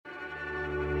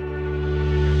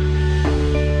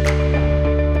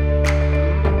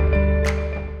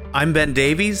I'm Ben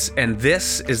Davies, and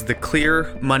this is the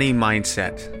Clear Money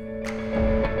Mindset.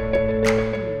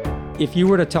 If you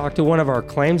were to talk to one of our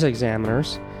claims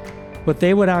examiners, what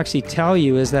they would actually tell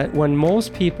you is that when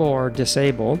most people are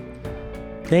disabled,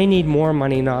 they need more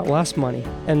money, not less money.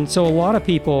 And so a lot of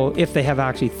people, if they have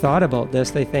actually thought about this,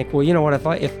 they think, well, you know what,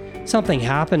 if something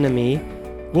happened to me,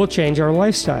 we'll change our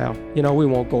lifestyle. You know, we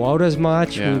won't go out as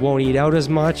much, we won't eat out as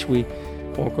much, we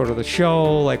won't go to the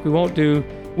show,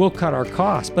 we'll cut our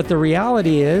costs. But the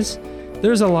reality is,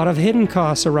 there's a lot of hidden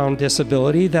costs around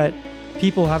disability that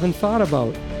people haven't thought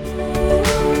about.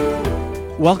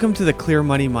 Welcome to the Clear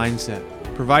Money Mindset,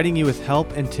 providing you with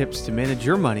help and tips to manage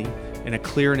your money in a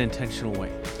clear and intentional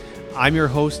way. I'm your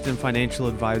host and financial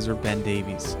advisor, Ben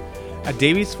Davies. At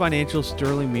Davies Financial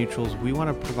Sterling Mutuals, we want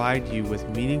to provide you with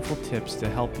meaningful tips to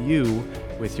help you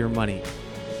with your money.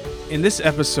 In this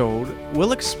episode,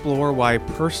 we'll explore why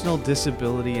personal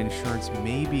disability insurance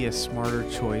may be a smarter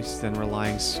choice than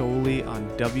relying solely on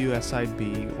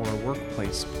WSIB or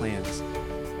workplace plans.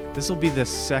 This will be the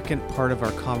second part of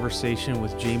our conversation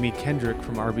with Kendrick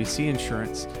from RBC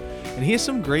Insurance, and he has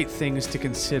some great things to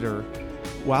consider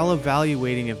while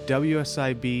evaluating if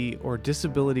WSIB or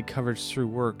disability coverage through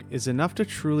work is enough to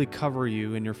truly cover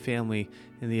you and your family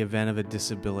in the event of a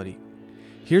disability.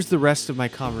 Here's the rest of my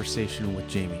conversation with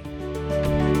Jamie.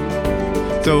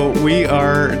 So we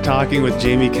are talking with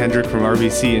Kendrick from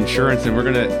RBC Insurance, and we're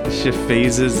going to shift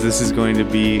phases. This is going to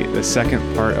be the second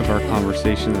part of our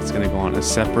conversation that's going to go on a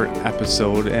separate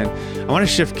episode. And I want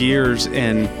to shift gears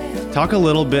and talk a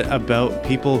little bit about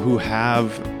people who have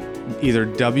either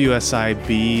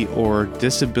WSIB or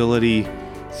disability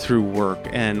through work.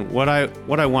 And what I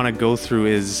want to go through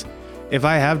is, if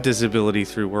I have disability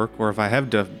through work or if I have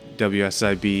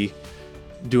WSIB,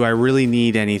 do I really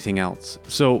need anything else?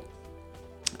 So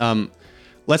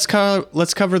let's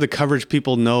cover the coverage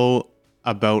people know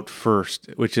about first,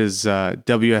 which is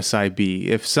WSIB.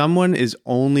 If someone is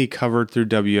only covered through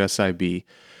WSIB,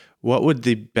 what would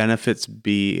the benefits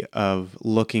be of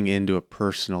looking into a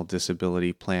personal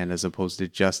disability plan as opposed to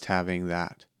just having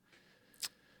that?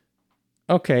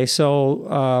 Okay,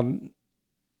 so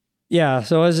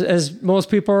so as most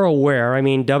people are aware, I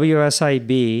mean,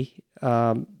 WSIB,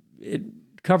 it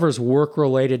covers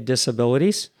work-related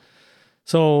disabilities.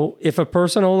 So if a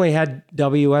person only had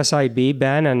WSIB,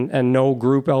 Ben, and no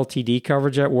group LTD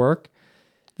coverage at work,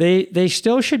 they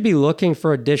still should be looking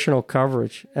for additional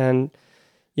coverage. And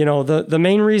you know, the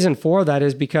main reason for that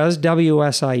is because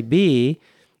WSIB,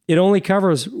 it only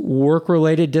covers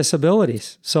work-related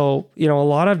disabilities. So, you know, a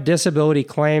lot of disability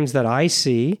claims that I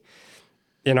see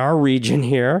in our region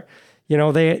here, you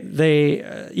know,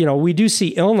 we do see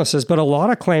illnesses, but a lot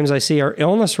of claims I see are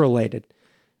illness-related,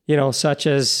 you know, such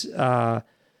as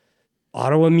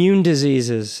autoimmune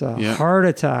diseases, heart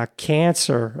attack,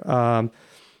 cancer,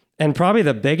 and probably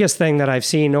the biggest thing that I've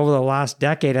seen over the last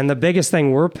decade, and the biggest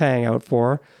thing we're paying out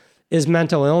for, is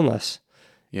mental illness.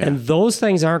 Yeah. And those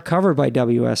things aren't covered by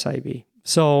WSIB.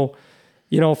 So,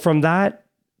 you know, from that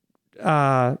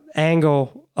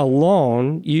angle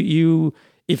alone,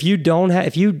 if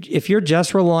you're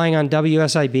just relying on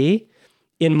WSIB,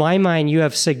 in my mind, you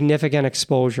have significant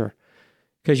exposure.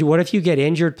 Because what if you get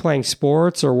injured playing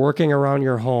sports or working around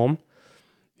your home?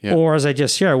 Yeah. Or as I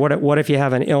just shared, what if you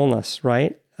have an illness,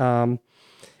 right? And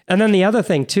then the other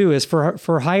thing too is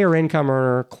for higher income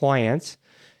earner clients,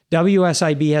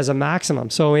 WSIB has a maximum.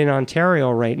 So in Ontario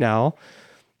right now,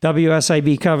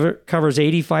 WSIB covers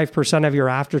 85% of your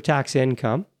after-tax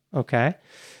income, okay?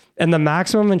 And the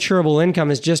maximum insurable income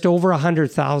is just over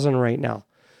 $100,000 right now.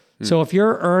 So if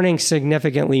you're earning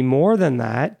significantly more than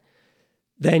that,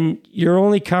 then you're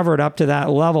only covered up to that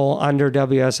level under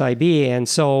WSIB. And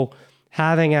so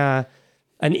having an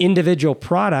individual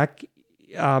product,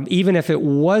 even if it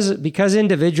was, because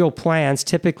individual plans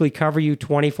typically cover you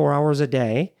 24 hours a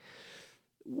day,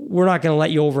 we're not going to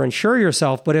let you overinsure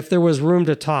yourself. But if there was room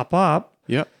to top up,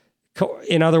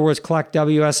 in other words, collect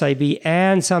WSIB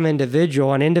and some an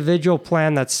individual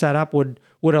plan that's set up would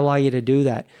allow you to do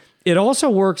that. It also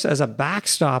works as a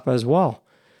backstop as well.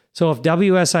 So if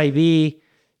WSIB,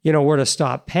 you know, were to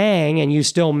stop paying and you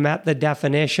still met the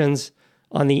definitions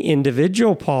on the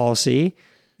individual policy,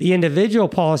 the individual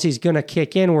policy is going to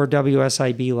kick in where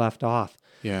WSIB left off.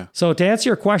 Yeah. So to answer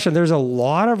your question, there's a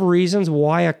lot of reasons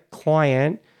why a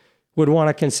client would want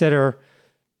to consider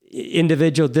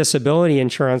individual disability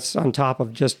insurance on top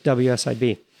of just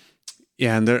WSIB.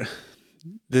 Yeah, and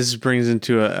this brings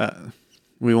into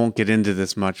we won't get into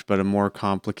this much, but a more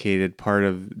complicated part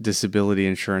of disability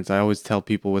insurance. I always tell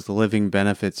people with living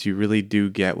benefits, you really do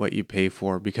get what you pay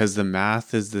for because the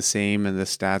math is the same and the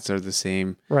stats are the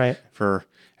same. Right.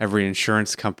 every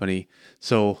insurance company.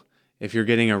 So if you're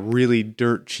getting a really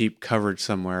dirt cheap coverage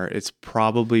somewhere, it's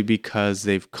probably because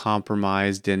they've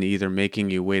compromised in either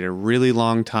making you wait a really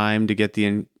long time to get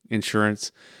the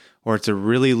insurance, or it's a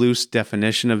really loose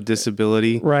definition of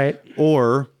disability, Right.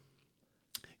 or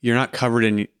you're not covered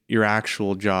in your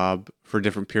actual job for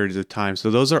different periods of time.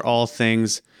 So those are all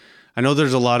things. I know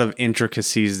there's a lot of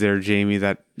intricacies there, Jamie,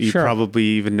 that you Sure. probably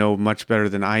even know much better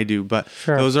than I do, but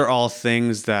Sure. those are all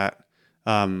things that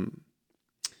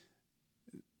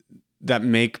that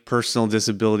make personal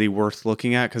disability worth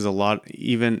looking at, because a lot,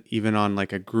 even on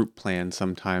like a group plan,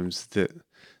 sometimes the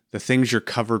things you're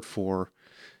covered for,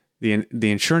 the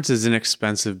insurance is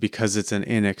inexpensive because it's an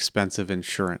inexpensive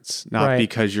insurance, not Right.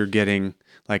 because you're getting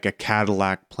like a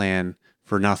Cadillac plan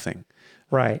for nothing.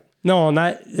 Right. No,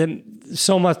 and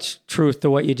so much truth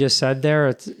to what you just said there.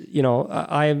 It's,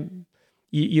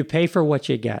 you pay for what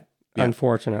you get, Yeah.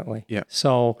 unfortunately. Yeah.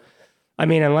 So, I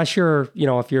mean, unless you're,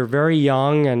 if you're very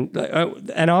young and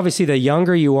obviously the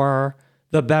younger you are,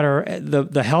 the better,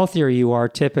 the healthier you are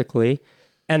typically,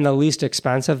 and the least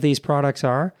expensive these products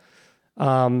are.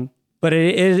 But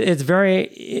it's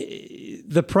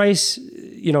the price,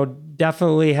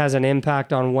 definitely has an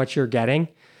impact on what you're getting.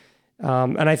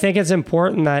 And I think it's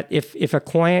important that if a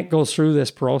client goes through this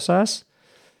process,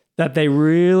 that they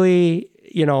really,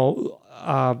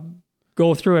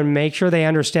 go through and make sure they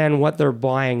understand what they're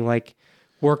buying. Like,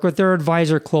 work with their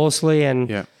advisor closely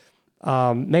and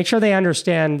make sure they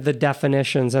understand the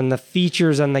definitions and the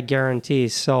features and the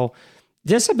guarantees. So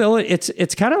disability,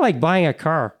 it's kind of like buying a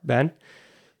car, Ben.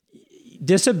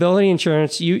 Disability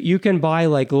insurance, you can buy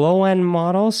like low-end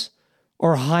models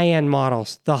or high-end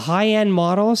models. The high-end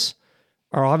models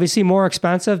are obviously more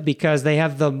expensive because they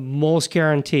have the most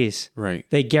guarantees. Right.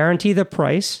 They guarantee the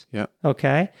price. Yeah.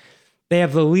 Okay. They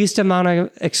have the least amount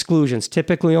of exclusions,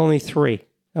 typically only 3.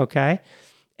 Okay.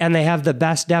 And they have the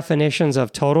best definitions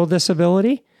of total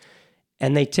disability.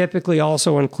 And they typically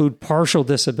also include partial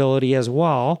disability as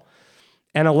well.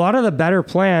 And a lot of the better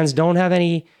plans don't have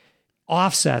any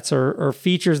offsets or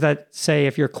features that say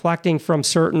if you're collecting from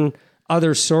certain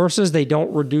other sources, they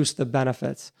don't reduce the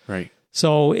benefits. Right.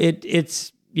 So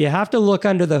it's you have to look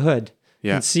under the hood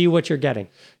and see what you're getting.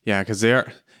 Yeah, because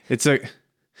it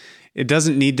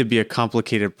doesn't need to be a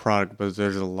complicated product, but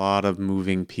there's a lot of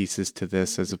moving pieces to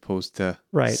this as opposed to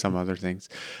some other things.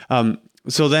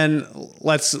 So then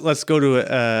let's go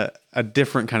to a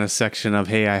different kind of section of,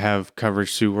 hey, I have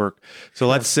coverage through work. So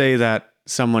let's say that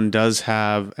someone does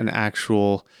have an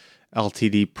actual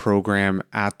LTD program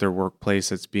at their workplace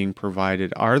that's being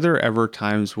provided. Are there ever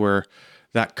times where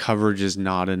that coverage is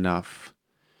not enough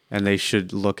and they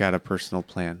should look at a personal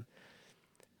plan?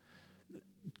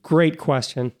 Great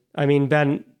question. I mean,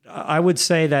 Ben, I would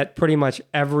say that pretty much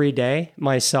every day,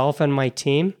 myself and my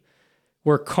team,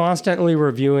 we're constantly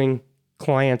reviewing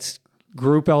clients'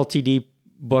 group LTD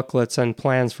booklets and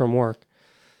plans from work.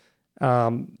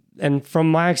 And from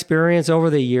my experience over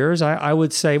the years, I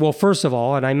would say, well, first of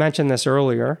all, and I mentioned this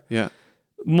earlier,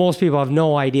 most people have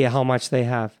no idea how much they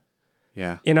have.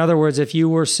 Yeah. In other words, if you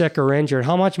were sick or injured,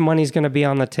 how much money is going to be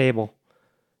on the table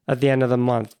at the end of the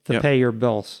month to pay your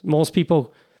bills? Most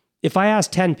people, if I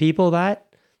asked 10 people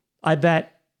that, I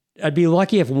bet I'd be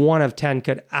lucky if 1 of 10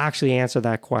 could actually answer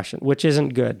that question, which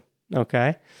isn't good.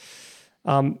 Okay.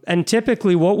 And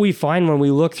typically what we find when we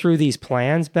look through these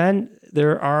plans, Ben,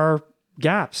 there are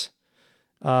gaps.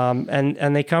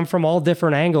 And they come from all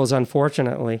different angles,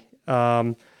 unfortunately.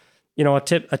 A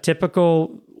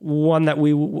typical one that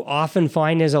we often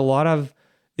find is a lot of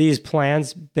these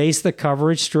plans base the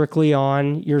coverage strictly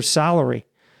on your salary.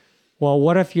 Well,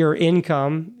 what if your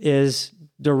income is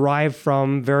derived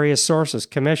from various sources,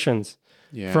 commissions,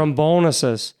 from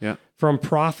bonuses, from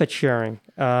profit sharing?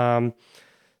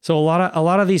 So a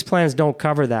lot of these plans don't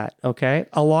cover that. Okay,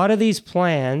 a lot of these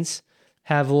plans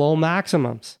have low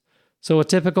maximums. So a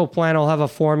typical plan will have a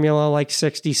formula like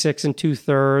 66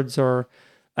 2/3, or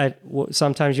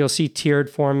sometimes you'll see tiered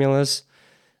formulas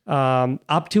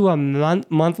up to a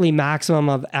monthly maximum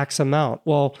of X amount.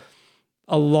 Well,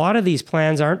 a lot of these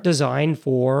plans aren't designed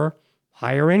for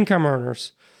higher income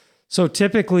earners. So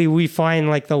typically we find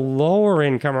like the lower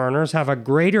income earners have a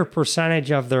greater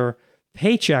percentage of their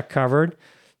paycheck covered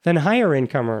than higher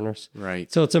income earners.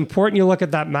 Right. So it's important you look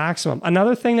at that maximum.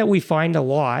 Another thing that we find a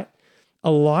lot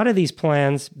of these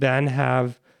plans, Ben,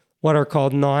 have what are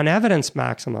called non-evidence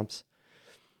maximums,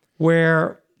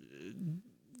 where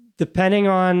depending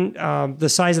on the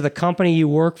size of the company you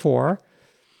work for,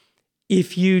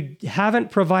 if you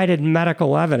haven't provided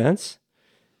medical evidence,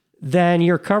 then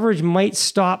your coverage might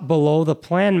stop below the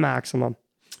plan maximum.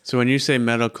 So when you say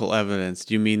medical evidence,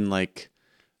 do you mean like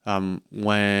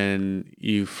when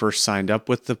you first signed up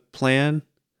with the plan?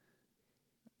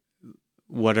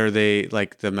 What are they,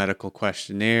 like the medical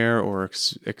questionnaire or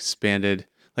expanded,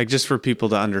 like just for people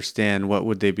to understand, what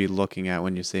would they be looking at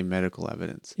when you say medical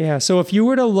evidence? Yeah. So if you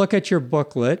were to look at your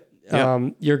booklet,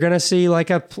 you're going to see like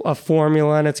a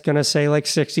formula, and it's going to say like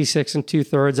 66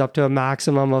 2/3 up to a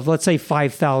maximum of, let's say,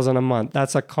 $5,000 a month.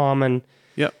 That's a common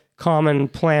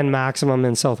plan maximum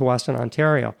in Southwestern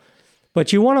Ontario.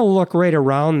 But you want to look right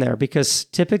around there, because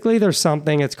typically there's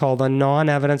something, it's called a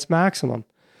non-evidence maximum.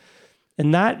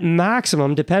 And that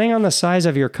maximum, depending on the size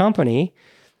of your company,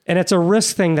 and it's a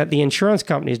risk thing that the insurance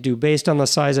companies do based on the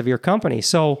size of your company.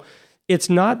 So it's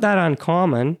not that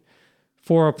uncommon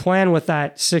for a plan with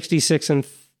that 66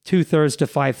 2/3 to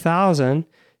 5,000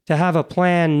 to have a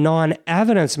plan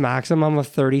non-evidence maximum of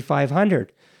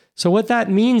 3,500. So what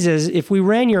that means is, if we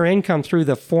ran your income through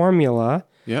the formula,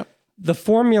 the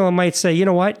formula might say, you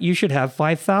know what, you should have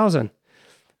 5,000.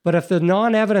 But if the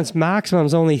non-evidence maximum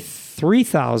is only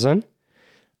 3,000,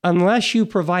 unless you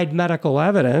provide medical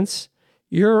evidence,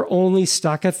 you're only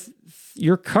stuck at,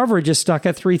 your coverage is stuck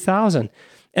at 3,000.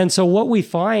 And so what we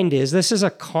find is, this is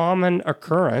a common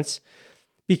occurrence,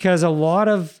 because a lot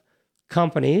of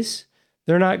companies,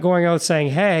 they're not going out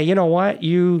saying, hey, you know what,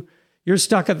 you're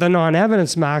stuck at the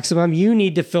non-evidence maximum. You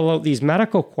need to fill out these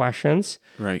medical questions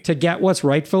to get what's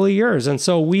rightfully yours. And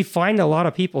so we find a lot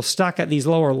of people stuck at these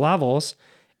lower levels,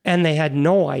 and they had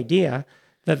no idea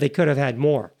that they could have had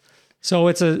more. So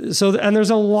and there's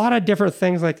a lot of different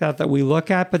things like that we look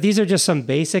at, but these are just some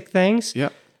basic things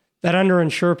that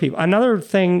underinsure people. Another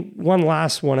thing, one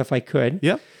last one, if I could.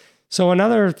 So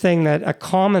another thing, a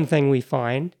common thing we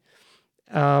find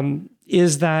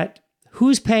is that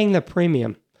who's paying the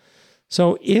premium?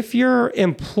 So if your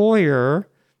employer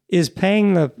is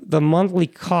paying the monthly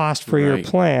cost for your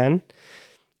plan,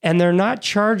 and they're not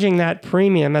charging that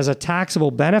premium as a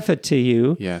taxable benefit to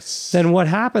you, then what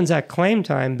happens at claim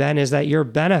time, Ben, is that your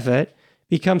benefit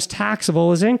becomes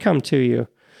taxable as income to you.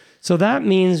 So that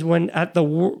means when at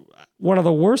one of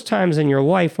the worst times in your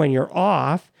life, when you're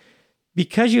off,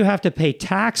 because you have to pay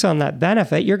tax on that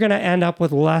benefit, you're going to end up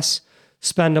with less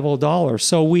spendable dollars.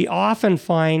 So we often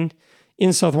find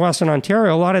in Southwestern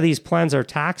Ontario, a lot of these plans are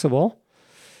taxable,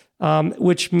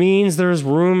 which means there's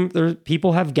room,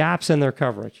 people have gaps in their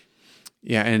coverage.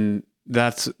 Yeah, and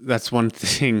that's one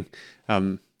thing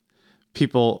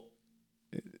people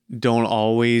don't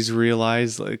always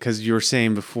realize, because you were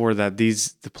saying before that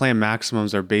the plan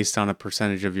maximums are based on a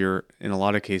percentage of your, in a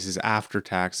lot of cases,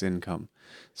 after-tax income.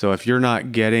 So if you're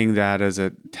not getting that as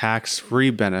a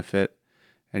tax-free benefit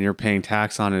and you're paying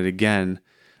tax on it again,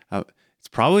 it's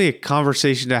probably a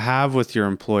conversation to have with your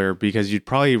employer, because you'd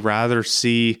probably rather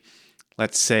see,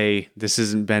 let's say, this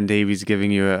isn't Ben Davies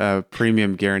giving you a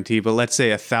premium guarantee, but let's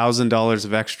say $1,000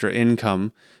 of extra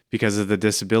income because of the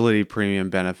disability premium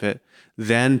benefit,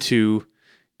 than to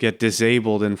get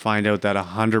disabled and find out that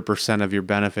 100% of your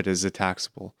benefit is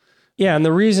taxable. Yeah, and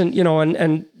the reason,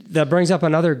 and that brings up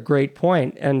another great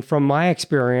point. And from my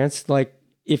experience, like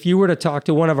if you were to talk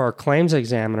to one of our claims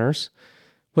examiners,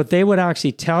 what they would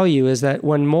actually tell you is that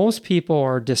when most people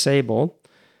are disabled,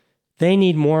 they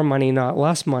need more money, not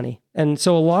less money. And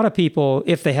so a lot of people,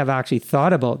 if they have actually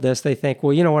thought about this, they think,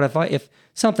 well, you know what, if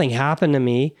something happened to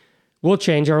me, we'll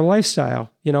change our lifestyle.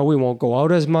 We won't go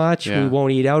out as much. We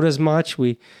won't eat out as much.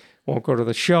 We won't go to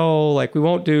the show.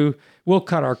 We'll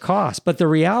cut our costs. But the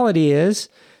reality is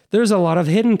there's a lot of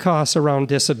hidden costs around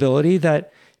disability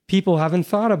that people haven't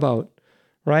thought about,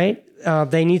 right?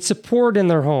 They need support in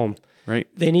their home. Right.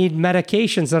 They need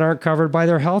medications that aren't covered by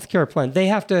their healthcare plan. They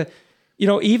have to,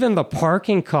 even the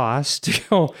parking costs to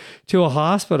go to a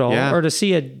hospital or to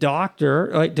see a doctor,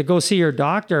 like to go see your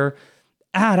doctor,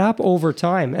 add up over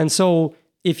time. And so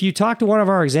if you talk to one of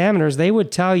our examiners, they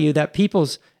would tell you that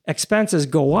people's expenses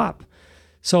go up.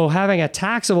 So having a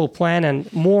taxable plan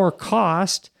and more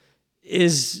cost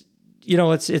is,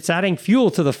 it's adding fuel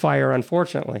to the fire,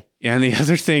 unfortunately. Yeah, and the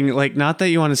other thing, not that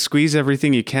you want to squeeze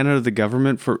everything you can out of the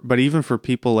government, but even for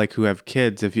people who have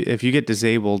kids, if you get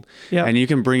disabled and you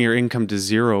can bring your income to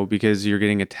zero because you're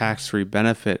getting a tax-free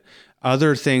benefit,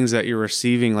 other things that you're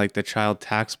receiving, like the child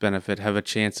tax benefit, have a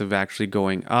chance of actually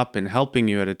going up and helping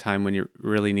you at a time when you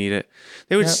really need it.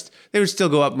 They would still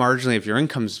go up marginally if your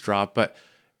incomes drop, but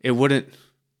it wouldn't.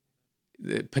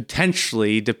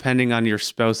 Potentially, depending on your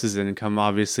spouse's income,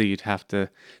 obviously you'd have to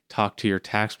talk to your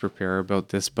tax preparer about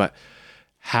this, but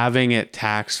having it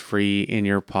tax-free in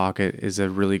your pocket is a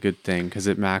really good thing because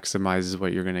it maximizes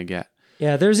what you're going to get.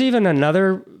 Yeah, there's even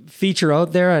another feature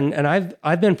out there, and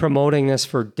I've been promoting this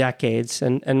for decades,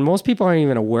 and most people aren't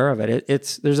even aware of it.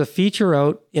 There's a feature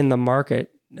out in the market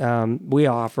We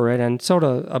offer it, and so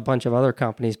do a bunch of other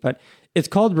companies, but it's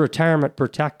called Retirement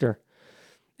Protector.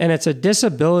 And it's a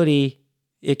disability.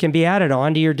 It can be added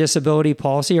onto your disability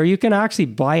policy, or you can actually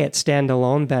buy it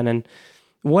standalone, Ben. And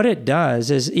what it does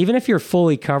is, even if you're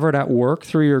fully covered at work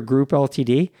through your group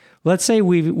LTD, let's say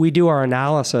we do our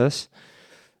analysis,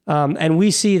 and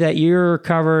we see that you're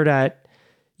covered at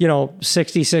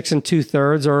 66 and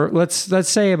 2/3, or let's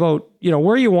say about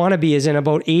where you want to be is in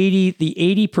about the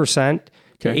 80%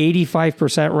 to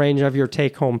 85% range of your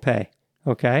take home pay.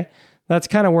 Okay, that's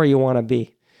kind of where you want to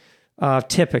be,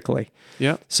 typically.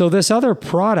 Yeah. So this other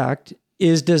product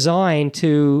is designed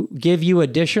to give you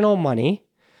additional money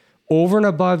over and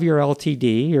above your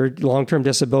LTD, your long-term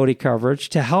disability coverage,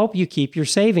 to help you keep your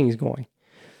savings going.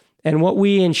 And what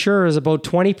we insure is about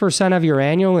 20% of your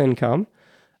annual income,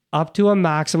 up to a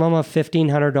maximum of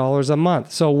 $1,500 a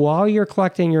month. So while you're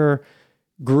collecting your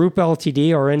group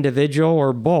LTD or individual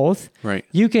or both, right,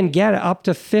 you can get up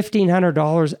to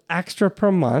 $1,500 extra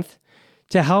per month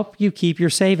to help you keep your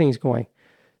savings going,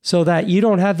 so that you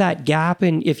don't have that gap.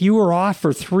 And if you were off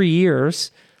for 3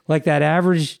 years, like that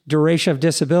average duration of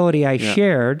disability I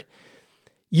shared,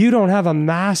 you don't have a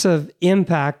massive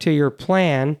impact to your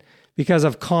plan because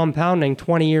of compounding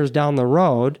 20 years down the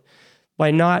road by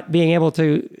not being able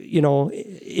to,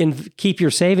 keep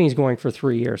your savings going for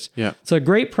 3 years. Yeah. It's a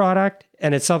great product,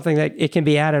 and it's something that it can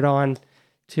be added on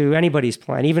to anybody's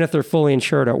plan, even if they're fully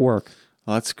insured at work.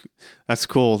 Well, that's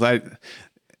cool.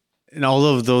 And all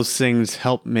of those things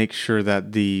help make sure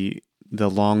that the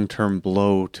long-term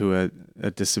blow to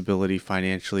a disability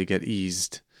financially get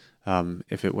eased,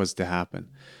 if it was to happen.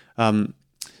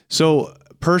 So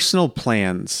personal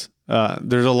plans.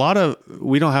 There's a lot of,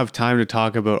 we don't have time to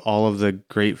talk about all of the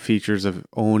great features of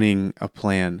owning a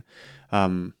plan.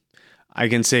 I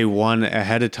can say one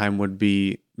ahead of time would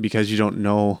be, because you don't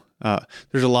know,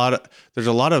 there's a lot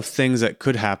of things that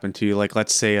could happen to you. Like,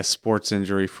 let's say a sports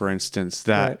injury, for instance,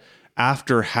 that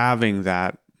after having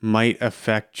that might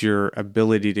affect your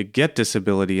ability to get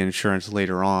disability insurance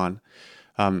later on.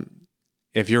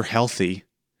 If you're healthy,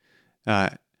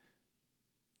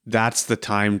 that's the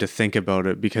time to think about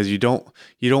it, because you don't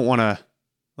want to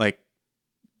like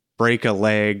break a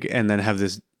leg and then have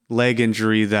this leg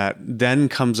injury that then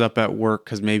comes up at work,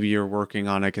 because maybe you're working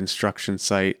on a construction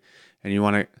site and you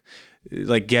want to,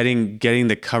 like, getting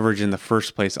the coverage in the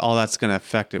first place. All that's going to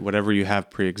affect it, whatever you have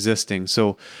pre-existing.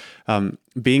 So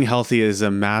being healthy is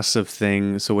a massive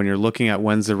thing. So when you're looking at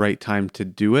when's the right time to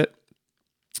do it,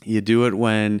 you do it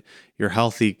when you're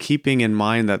healthy, keeping in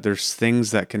mind that there's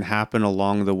things that can happen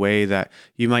along the way that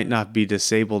you might not be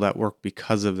disabled at work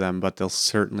because of them, but they'll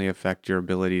certainly affect your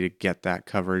ability to get that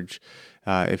coverage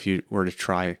if you were to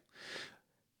try.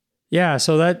 Yeah,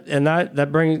 so that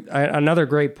brings another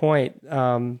great point.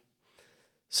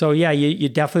 So yeah, you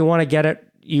definitely want to get it.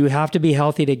 You have to be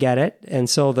healthy to get it. And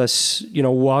so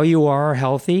while you are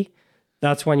healthy,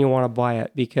 that's when you want to buy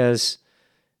it, because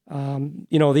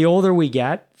the older we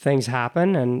get, things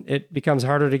happen and it becomes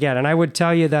harder to get. And I would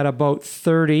tell you that about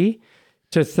 30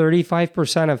 to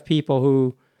 35% of people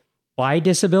who buy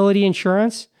disability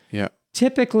insurance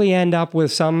typically end up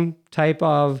with some type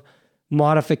of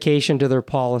modification to their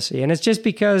policy. And it's just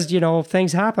because,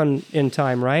 things happen in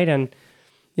time, right? And,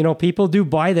 people do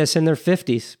buy this in their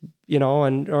 50s,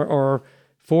 or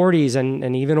 40s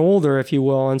and even older, if you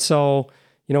will. And so,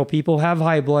 people have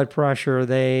high blood pressure.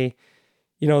 They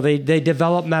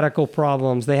develop medical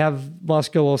problems. They have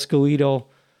musculoskeletal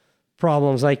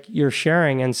problems like you're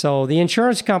sharing. And so the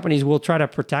insurance companies will try to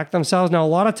protect themselves. Now, a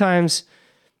lot of times,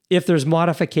 if there's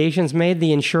modifications made,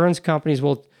 the insurance companies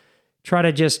will try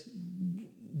to just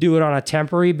do it on a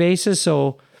temporary basis.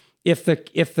 So if the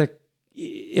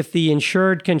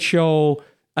insured can show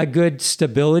a good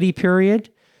stability period,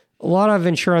 a lot of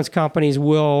insurance companies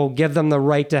will give them the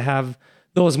right to have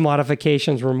those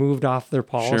modifications removed off their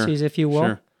policies, if you will.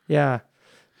 Sure. Yeah.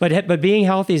 But being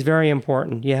healthy is very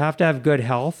important. You have to have good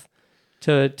health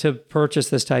to purchase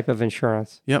this type of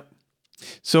insurance. Yep.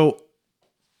 So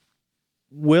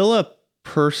will a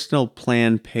personal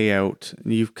plan pay out?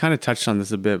 You've kind of touched on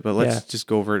this a bit, but let's just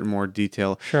go over it in more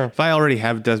detail. Sure. If I already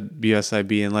have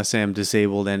WSIB, and let's say I'm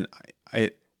disabled and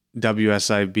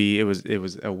WSIB, it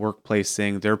was a workplace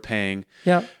thing, they're paying.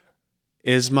 Yeah.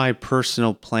 Is my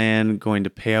personal plan going to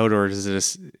pay out, or is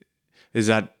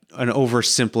that an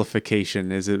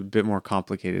oversimplification? Is it a bit more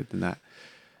complicated than that?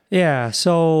 Yeah.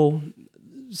 So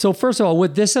first of all,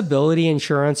 with disability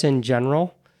insurance in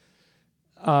general,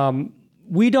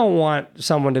 we don't want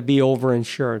someone to be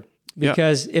overinsured,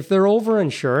 because if they're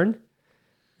overinsured,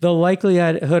 the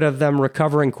likelihood of them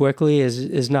recovering quickly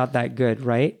is not that good,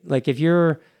 right? Like if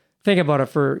you're think about it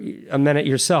for a minute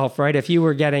yourself, right? If you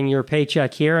were getting your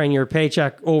paycheck here and your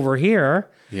paycheck over here,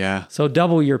 yeah, so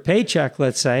double your paycheck,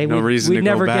 let's say, we'd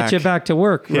never go back. get you back to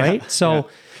work, right? So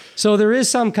there is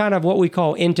some kind of what we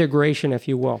call integration, if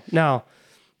you will. Now,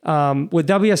 with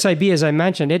WSIB, as I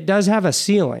mentioned, it does have a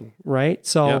ceiling, right?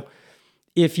 So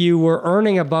if you were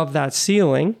earning above that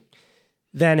ceiling,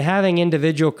 then having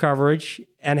individual coverage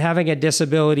and having a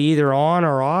disability either on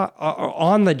or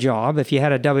on the job, if you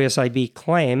had a WSIB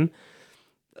claim,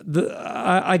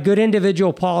 a good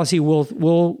individual policy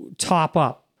will top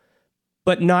up,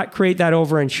 but not create that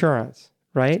overinsurance,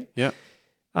 right? Yeah.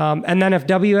 And then if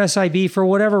WSIB, for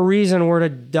whatever reason, were to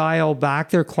dial back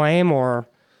their claim or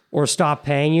stop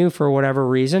paying you for whatever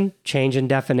reason, change in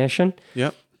definition,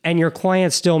 Yep. and your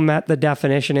client still met the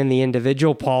definition in the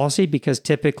individual policy, because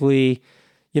typically,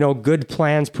 good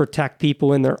plans protect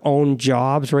people in their own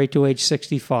jobs right to age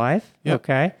 65. Yep.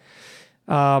 Okay.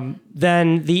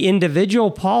 Then the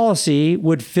individual policy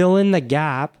would fill in the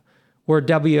gap where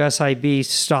WSIB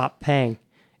stopped paying,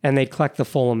 and they'd collect the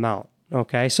full amount.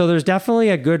 Okay. So there's definitely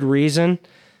a good reason,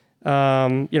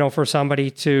 for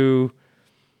somebody to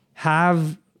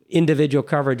have individual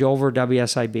coverage over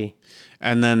WSIB.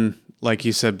 And then, like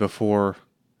you said before,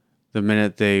 the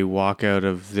minute they walk out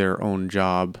of their own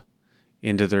job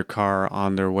into their car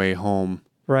on their way home,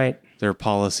 right, their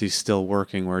policy's still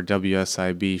working where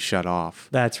WSIB shut off.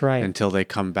 That's right. Until they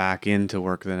come back into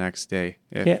work the next day,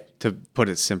 to put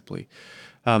it simply.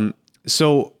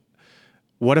 So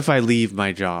what if I leave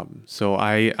my job? So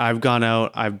I've gone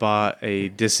out, I've bought a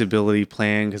disability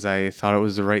plan because I thought it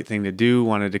was the right thing to do,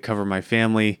 wanted to cover my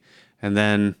family, and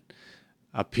then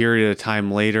a period of time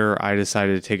later, I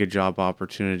decided to take a job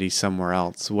opportunity somewhere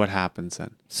else. What happens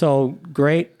then? So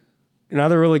great.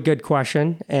 Another really good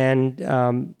question.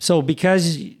 And so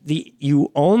because you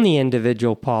own the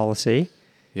individual policy,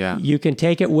 you can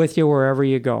take it with you wherever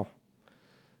you go.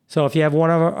 So if you have one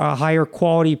of a higher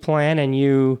quality plan and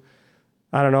you,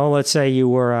 I don't know, let's say you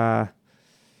were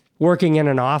working in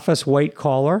an office, white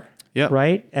collar,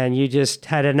 right? And you just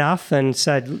had enough and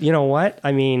said, you know what?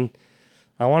 I mean,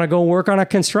 I want to go work on a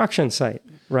construction site,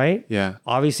 right? Yeah.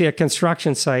 Obviously, a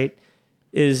construction site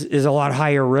is a lot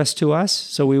higher risk to us,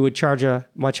 so we would charge a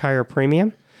much higher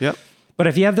premium. Yep. But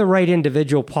if you have the right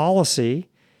individual policy,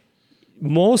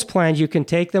 most plans, you can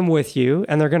take them with you,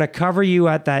 and they're going to cover you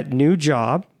at that new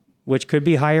job, which could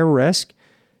be higher risk,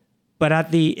 but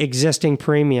at the existing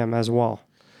premium as well.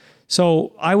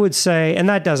 So I would say, and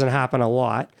that doesn't happen a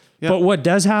lot, but what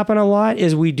does happen a lot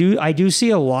is I do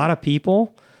see a lot of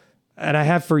people, and I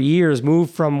have for years,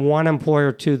 move from one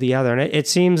employer to the other. And it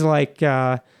seems like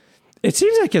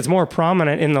it's more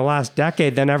prominent in the last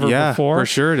decade than ever before. Yeah, for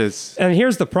sure it is. And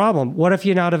here's the problem. What if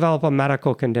you now develop a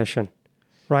medical condition,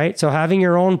 right? So having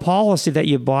your own policy that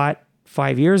you bought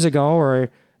 5 years ago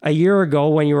or a year ago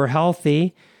when you were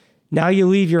healthy, now you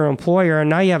leave your employer and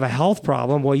now you have a health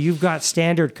problem. Well, you've got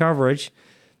standard coverage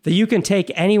that you can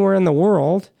take anywhere in the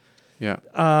world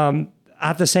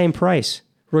at the same price,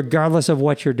 regardless of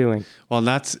what you're doing. Well,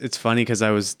 and it's funny because I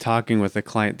was talking with a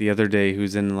client the other day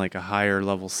who's in like a higher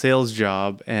level sales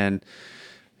job, and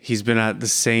he's been at the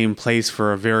same place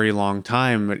for a very long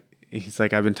time. But he's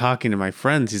like, I've been talking to my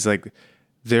friends. He's like,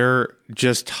 they're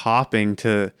just hopping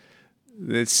to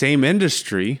the same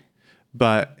industry,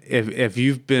 but if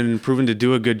you've been proven to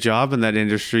do a good job in that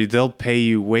industry, they'll pay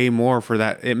you way more for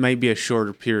that. It might be a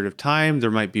shorter period of time.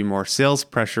 There might be more sales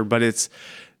pressure, but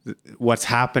what's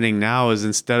happening now is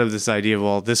instead of this idea of,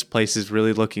 well, this place is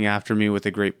really looking after me with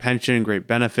a great pension, great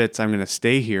benefits, I'm going to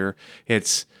stay here.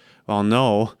 It's, well,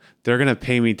 no, they're going to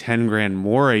pay me 10 grand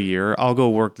more a year. I'll go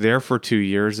work there for 2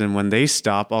 years. And when they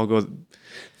stop, I'll go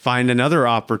find another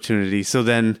opportunity. So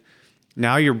then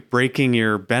now you're breaking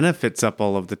your benefits up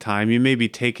all of the time. You may be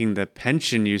taking the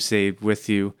pension you saved with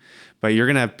you, but you're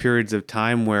going to have periods of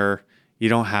time where you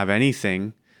don't have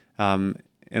anything.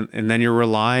 And then you're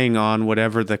relying on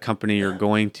whatever the company you're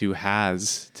going to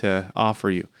has to offer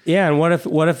you. Yeah, and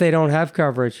what if they don't have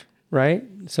coverage, right?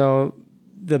 So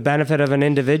the benefit of an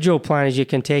individual plan is you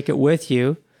can take it with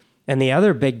you. And the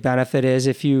other big benefit is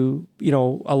if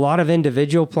a lot of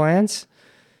individual plans,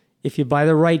 if you buy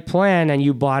the right plan and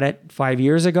you bought it 5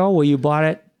 years ago, well, you bought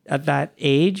it at that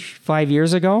age 5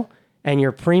 years ago, and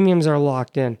your premiums are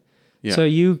locked in. Yeah. So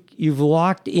you've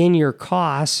locked in your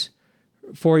costs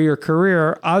for your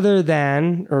career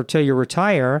till you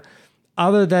retire,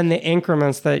 other than the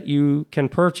increments that you can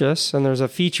purchase. And there's a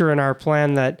feature in our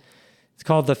plan that it's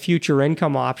called the future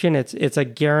income option. It's a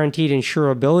guaranteed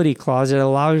insurability clause.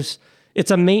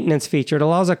 It's a maintenance feature. It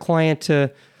allows a client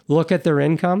to look at their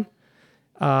income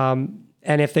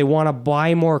And if they want to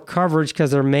buy more coverage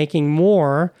because they're making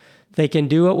more, they can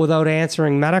do it without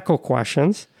answering medical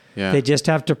questions. Yeah. They just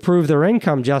have to prove their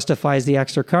income justifies the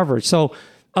extra coverage. So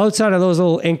outside of those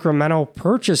little incremental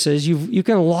purchases, you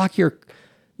can lock your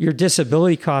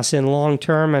disability costs in long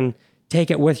term and take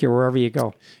it with you wherever you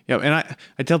go. Yeah, and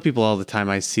I tell people all the time,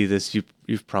 I see this,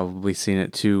 you've probably seen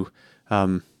it too.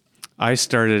 I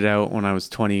started out when I was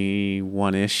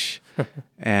 21-ish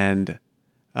and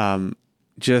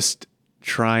just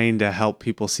trying to help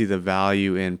people see the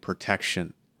value in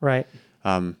protection. Right.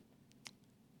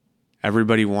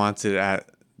 Everybody wants it at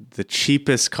the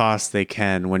cheapest cost they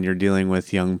can when you're dealing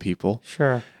with young people.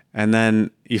 Sure. And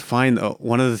then you find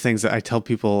one of the things that I tell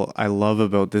people I love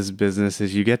about this business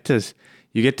is you get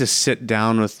to sit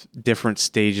down with different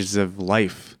stages of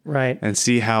life, right, and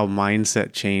see how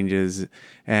mindset changes.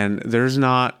 And there's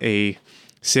not a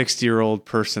 60-year-old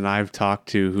person I've talked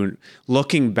to who,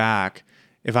 looking back,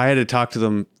 if I had to talk to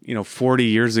them, 40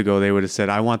 years ago, they would have said,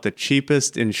 I want the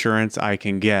cheapest insurance I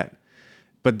can get.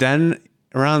 But then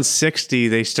around 60,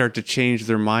 they start to change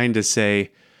their mind to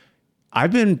say,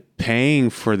 I've been paying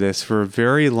for this for a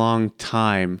very long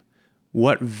time.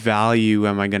 What value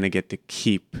am I going to get to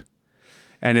keep?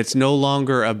 And it's no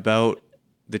longer about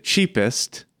the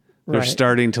cheapest. They're right.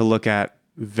 starting to look at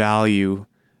value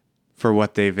for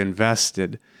what they've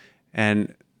invested.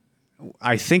 And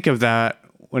I think of that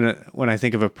when I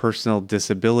think of a personal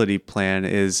disability plan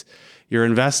is you're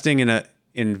investing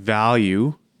in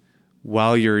value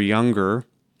while you're younger.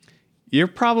 You're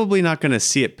probably not going to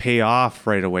see it pay off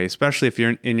right away, especially if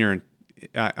you're in your,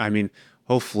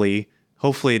 hopefully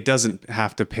it doesn't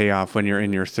have to pay off when you're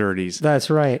in your 30s. That's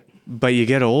right. But you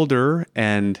get older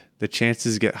and the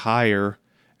chances get higher.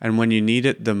 And when you need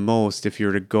it the most, if you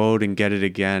were to go out and get it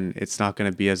again, it's not going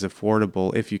to be as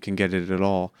affordable if you can get it at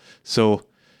all. So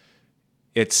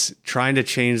it's trying to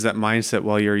change that mindset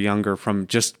while you're younger from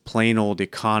just plain old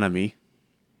economy.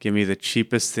 Give me the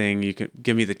cheapest thing. You can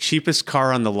give me the cheapest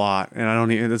car on the lot. And I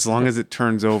don't even, as long as it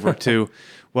turns over to,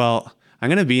 well, I'm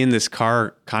going to be in this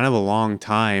car kind of a long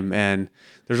time and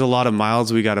there's a lot of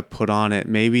miles we got to put on it.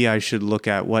 Maybe I should look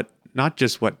at not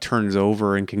just what turns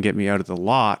over and can get me out of the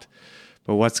lot,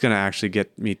 but what's going to actually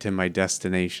get me to my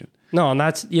destination. No, and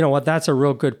that's, that's a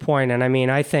real good point. And I mean,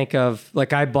 I think of,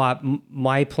 like, I bought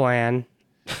my plan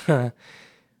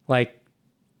like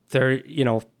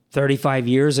 35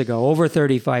 years ago, over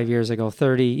 35 years ago,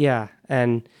 30. Yeah.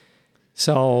 And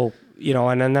so,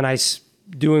 and then I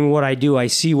doing what I do, I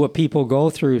see what people go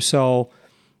through. So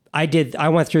I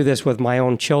went through this with my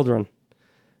own children,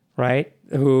 right?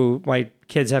 Who my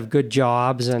kids have good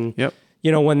jobs. And, yep.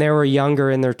 When they were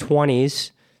younger in their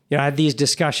 20s, I had these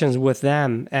discussions with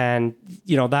them. And,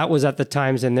 that was at the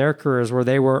times in their careers where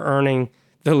they were earning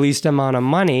the least amount of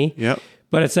money. Yep.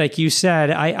 But it's like you said,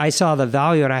 I saw the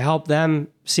value and I helped them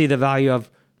see the value of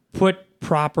put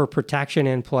proper protection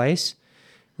in place,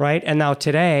 right? And now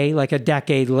today, like a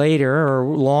decade later or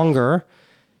longer,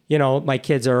 my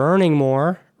kids are earning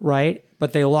more, right?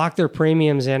 But they lock their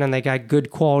premiums in and they got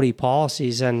good quality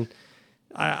policies. And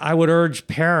I would urge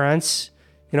parents,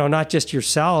 not just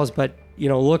yourselves, but,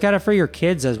 look at it for your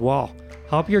kids as well.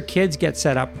 Help your kids get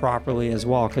set up properly as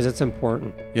well, because it's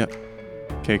important. Yep.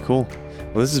 Okay, cool.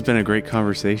 Well, this has been a great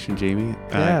conversation, Jamie.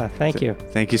 Yeah, thank you.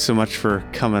 Thank you so much for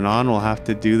coming on. We'll have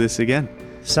to do this again.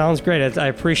 Sounds great. I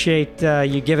appreciate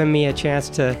you giving me a chance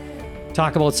to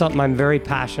talk about something I'm very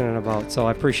passionate about. So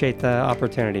I appreciate the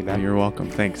opportunity, man. You're welcome.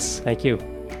 Thanks. Thank you.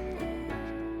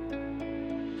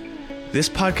 This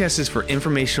podcast is for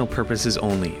informational purposes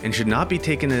only and should not be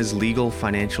taken as legal,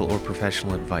 financial, or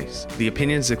professional advice. The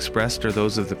opinions expressed are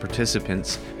those of the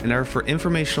participants and are for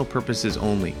informational purposes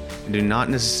only and do not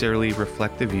necessarily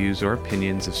reflect the views or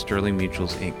opinions of Sterling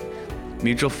Mutuals, Inc.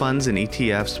 Mutual funds and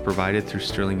ETFs provided through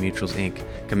Sterling Mutuals, Inc.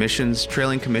 Commissions,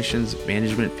 trailing commissions,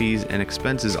 management fees, and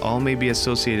expenses all may be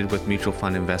associated with mutual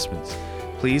fund investments.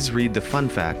 Please read the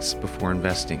fund facts before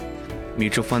investing.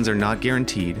 Mutual funds are not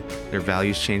guaranteed, their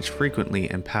values change frequently,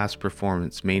 and past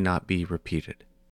performance may not be repeated.